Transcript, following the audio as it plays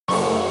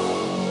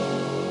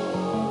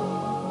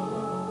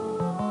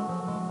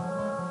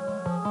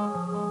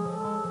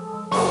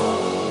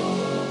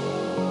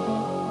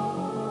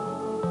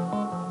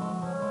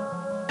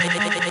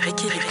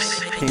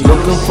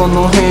Looking for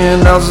no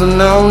handouts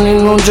and I don't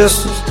need no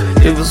justice.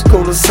 If it's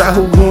cold outside,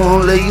 who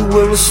gon' let you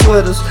wear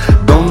sweaters?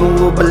 Don't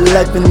know about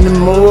life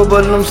anymore,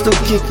 but I'm still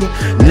kicking.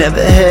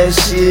 Never had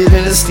shit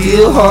and it's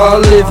still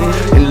hard living.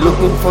 And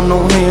looking for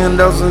no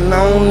handouts and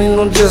I don't need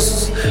no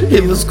justice.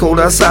 If it's cold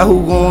outside,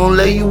 who gon'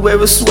 let you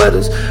wear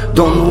sweaters?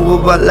 Don't know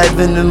about life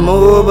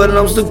anymore, but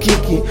I'm still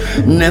kicking.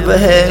 Never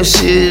had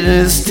shit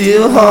and it's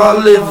still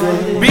hard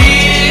living.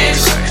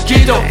 Bitch,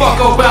 get the fuck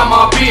about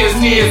my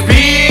business,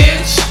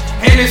 bitch.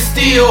 And it's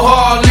still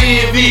hard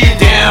living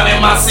down in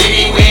my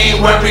city. We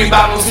ain't worried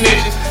about no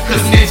snitches, cause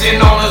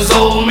snitching on us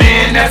old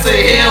man, that's a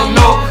hell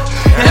no.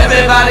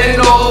 Everybody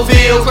know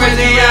feel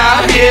crazy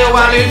out here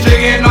while they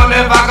drinking on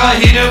that vodka,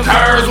 hit them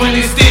curves when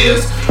it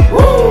steals.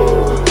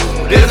 Woo!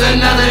 There's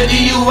another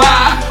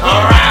DUI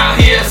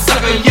around here,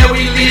 sucker, yeah,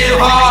 we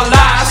live hard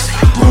lives.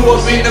 Grew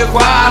up in the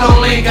quad,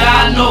 only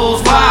God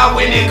knows why.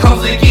 When it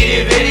comes to get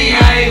it bitty,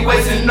 I ain't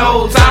wasting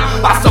no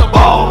time. Box the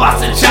ball,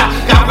 box the chop,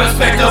 got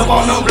respect up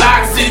on the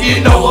blocks. If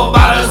you know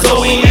about us, so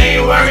we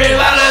ain't worried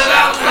about it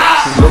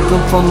outside.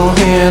 Looking for no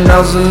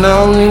handouts and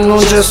I don't need no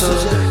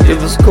justice.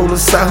 If it's cold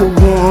outside, who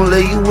gon'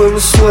 let you wear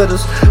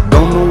sweaters?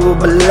 Don't know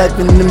about life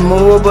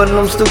anymore, but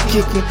I'm still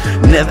kicking.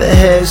 Never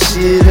had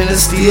shit and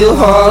it's still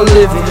hard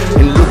living.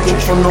 And looking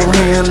for no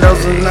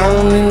handouts and I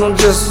don't need no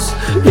justice.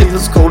 If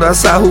it's cold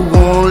outside, who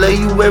gon' let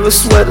you wear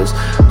sweaters?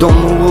 Don't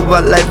know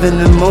about life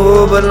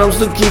anymore, but I'm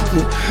still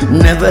kicking.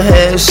 Never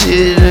had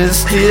shit and it's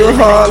still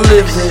hard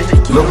living.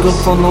 Looking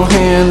for no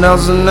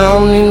handouts and I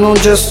don't need no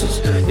justice.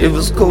 If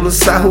it's cold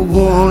outside, who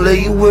gon'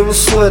 let you wear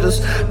sweaters?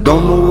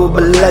 Don't know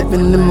about life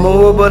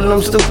anymore, but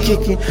I'm still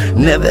kicking.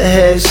 Never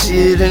had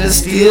shit and it's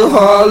still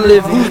hard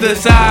living. Who's the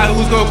side?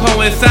 Who's gon'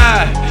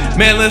 coincide?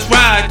 Man, let's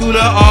ride through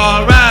the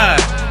all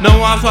ride. No,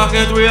 I'm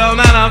talking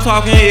 309, I'm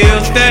talking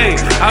ill state.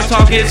 I'm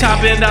talking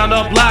chopping down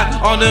the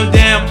block on them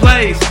damn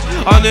plays,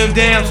 on them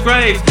damn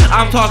scrapes.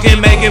 I'm talking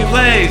making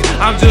plays.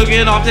 I'm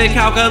jugging off the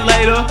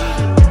calculator.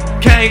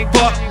 Can't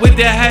fuck with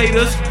the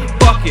haters.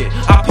 Fuck it.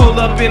 I pull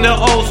up in the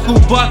old school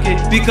bucket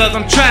because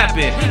I'm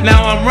trapping.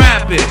 Now I'm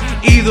rapping.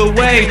 Either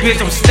way,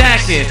 bitch, I'm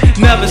stacking.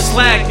 Never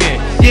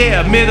slacking.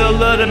 Yeah,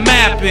 middle of the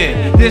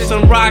mapping. This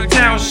some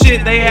Rocktown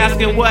shit, they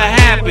asking what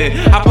happened.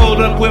 I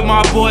pulled up with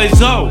my boy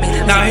Zoe.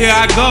 Now here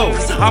I go.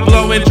 I'm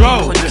blowing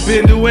dro.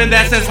 Been doing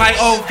that since like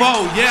 04,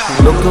 yeah.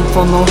 Looking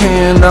for no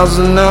handouts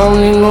and I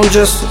don't need no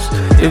justice.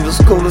 If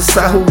it's cold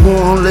outside, who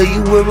gon' let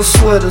you wear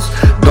sweaters?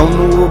 Don't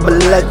know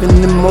about life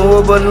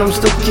anymore, but I'm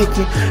still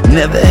kicking.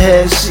 Never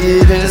had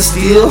shit and it's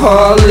still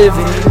hard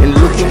living. And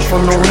looking for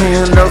no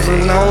handouts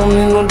and I don't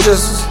need no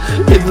justice.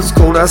 If it's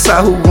cold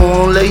outside, who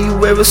gon' let you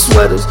wear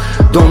sweaters?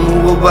 Don't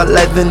know about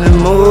life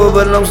anymore,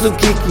 but I'm still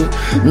kicking.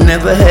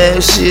 Never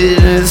had shit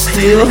and it's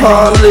still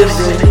hard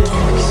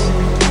living.